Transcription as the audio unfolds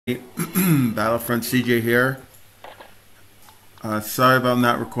Battlefront. CJ here. Sorry about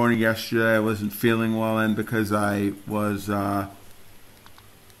not recording yesterday. I wasn't feeling well, and because I was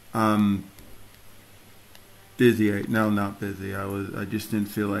busy. No, not busy. I just didn't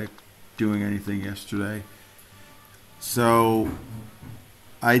feel like doing anything yesterday. So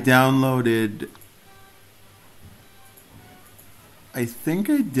I downloaded. I think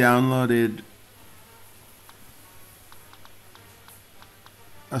I downloaded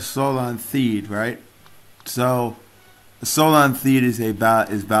Assault on Theed, right? So Assault on Theed is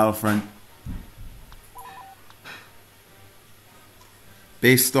Battlefront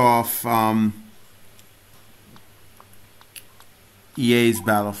based off EA's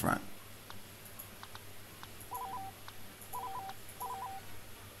Battlefront.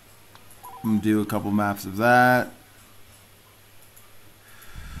 I'm gonna do a couple maps of that.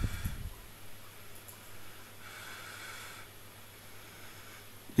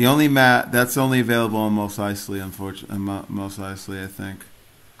 The only map that's only available on Mos Eisley, unfortunately. Mos Eisley, I think.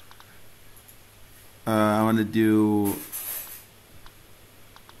 I want to do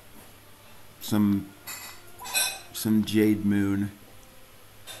some Jade Moon,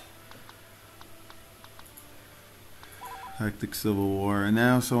 Hectic Civil War, and I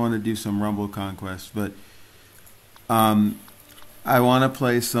also want to do some Rumble Conquest. But I want to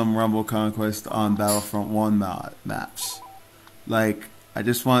play some Rumble Conquest on Battlefront 1 maps, like. I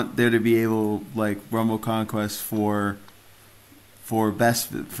just want there to be able, like, Rumble Conquest for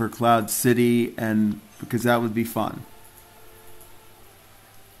Cloud City, and because that would be fun.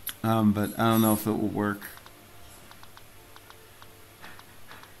 But I don't know if it will work.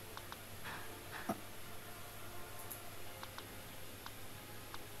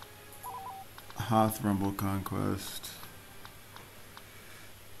 Hoth Rumble Conquest.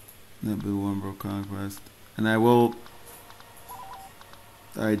 Naboo Rumble Conquest. And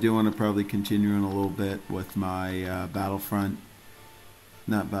I do want to probably continue in a little bit with my Battlefront.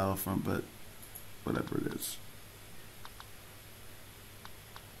 Not Battlefront, but whatever it is.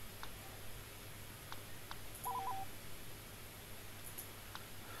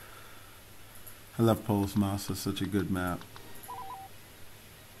 I love Polis Mouse. It's such a good map.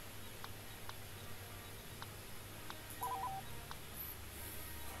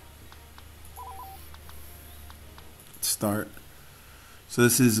 Let's start. So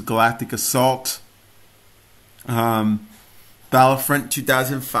this is Galactic Assault, Battlefront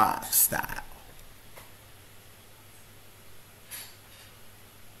 2005 style.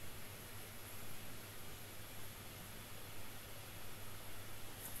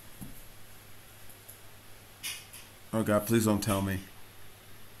 Oh God, please don't tell me.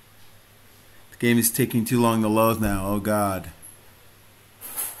 The game is taking too long to load now, oh God.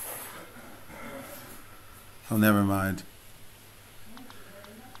 Oh, never mind.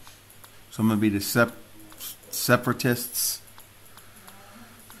 So I'm going to be the separatists.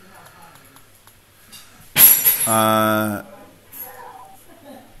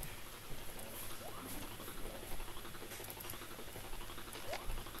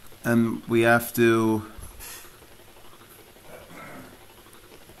 And we have to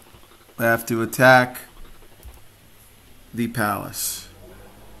attack the palace,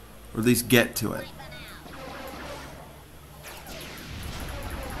 or at least get to it.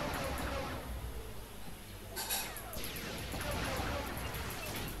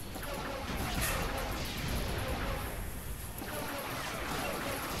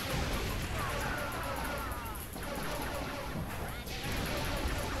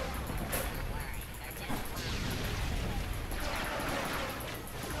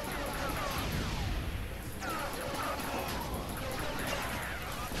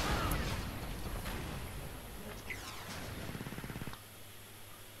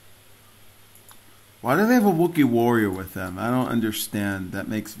 Why do they have a Wookiee warrior with them? I don't understand. That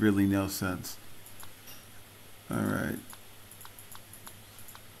makes really no sense. Alright.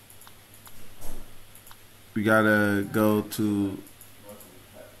 We gotta go to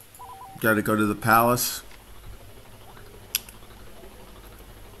the palace.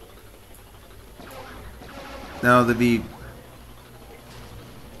 Now, to be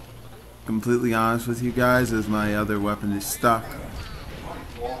completely honest with you guys, as my other weapon is stuck.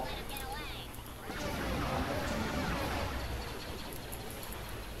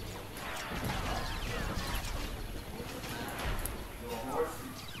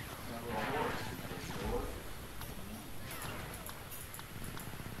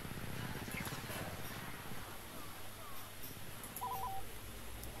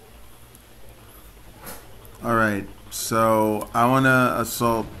 Alright, so I want to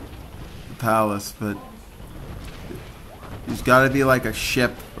assault the palace, but there's got to be like a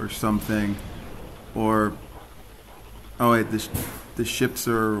ship or something Or oh wait, the ships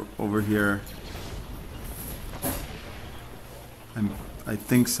are over here. I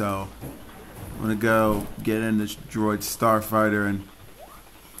think so. I'm gonna go get in this droid starfighter and.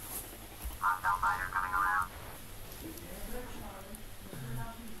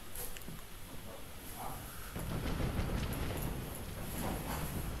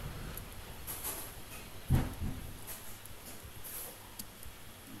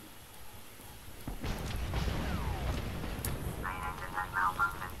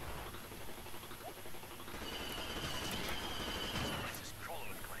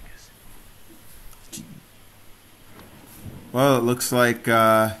 Well, it looks like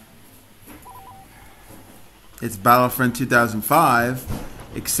it's Battlefront 2005,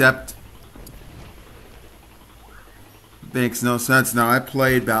 except it makes no sense. Now, I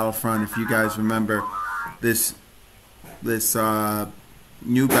played Battlefront, if you guys remember, this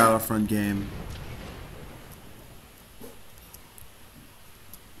new Battlefront game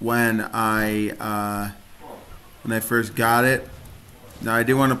when I first got it. Now, I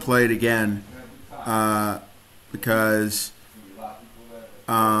do want to play it again because.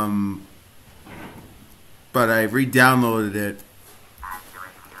 But I re-downloaded it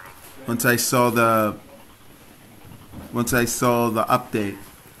once I saw the update.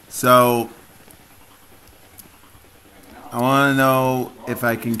 So I want to know if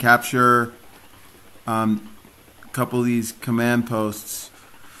I can capture a couple of these command posts.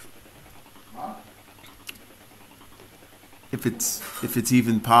 If it's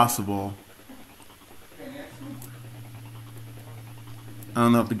even possible. I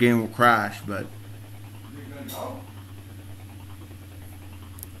don't know if the game will crash, but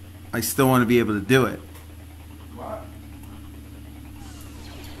I still want to be able to do it.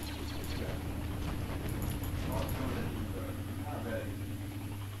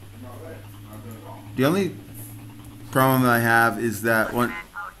 The only problem that I have is that one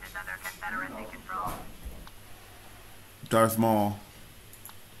Darth Maul.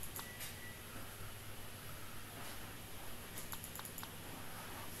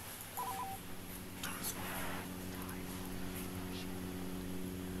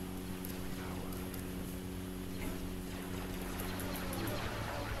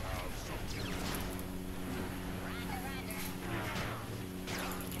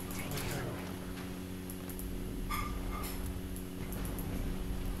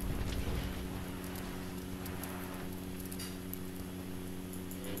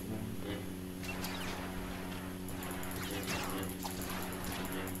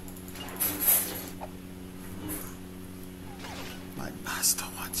 My master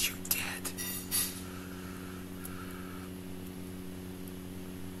wants you dead.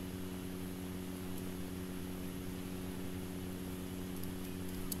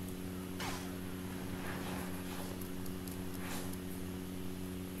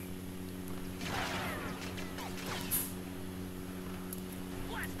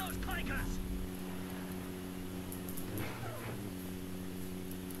 Blast those clankers!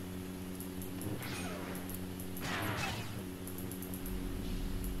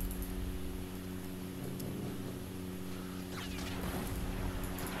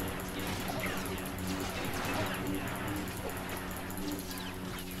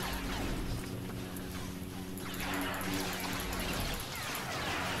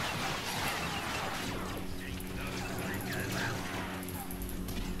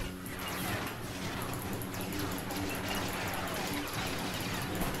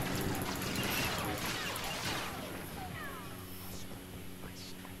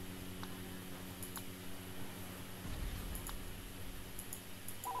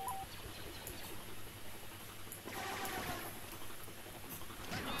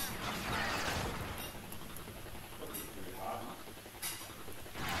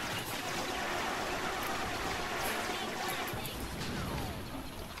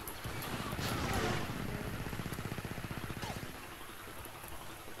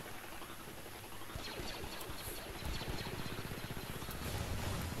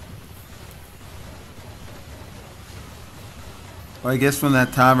 Well, I guess when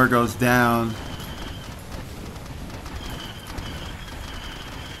that timer goes down,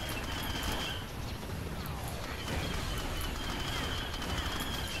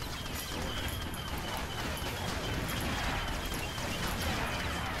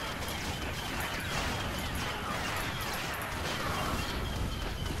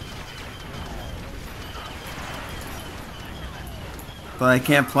 but I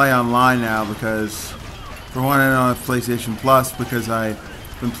can't play online now because, for one, I don't have PlayStation Plus because I've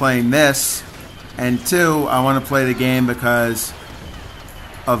been playing this, and two, I want to play the game because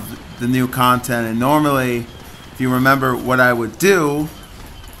of the new content. And normally, if you remember what I would do,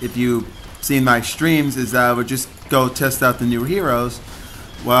 if you've seen my streams, is that I would just go test out the new heroes.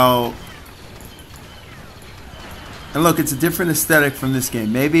 Well, and look, it's a different aesthetic from this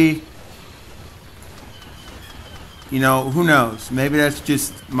game. Maybe, you know, who knows? Maybe that's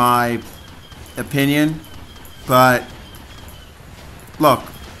just my opinion. But look,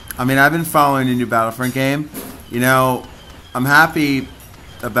 I mean, I've been following the new Battlefront game. You know, I'm happy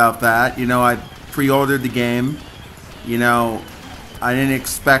about that. You know, I pre-ordered the game. You know, I didn't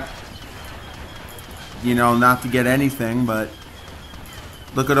expect, you know, not to get anything, but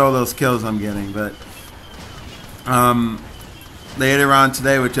look at all those kills I'm getting. But later on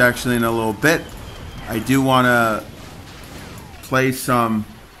today, which actually in a little bit, I do want to play some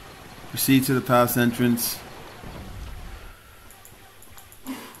Proceed to the Palace entrance.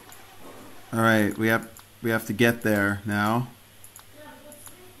 Alright, we have to get there now.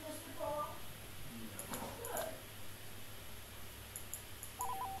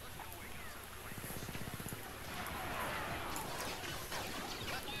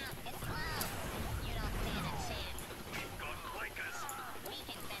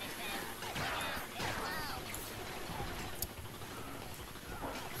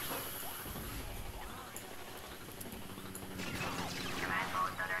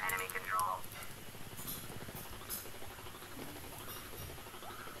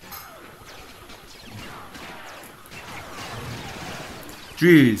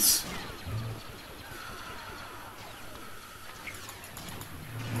 Jeez.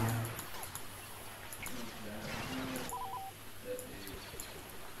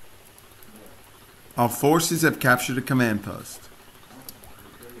 Our forces have captured a command post.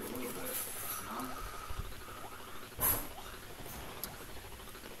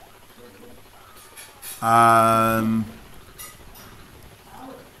 Our command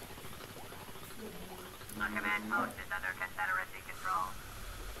post is under Confederacy control.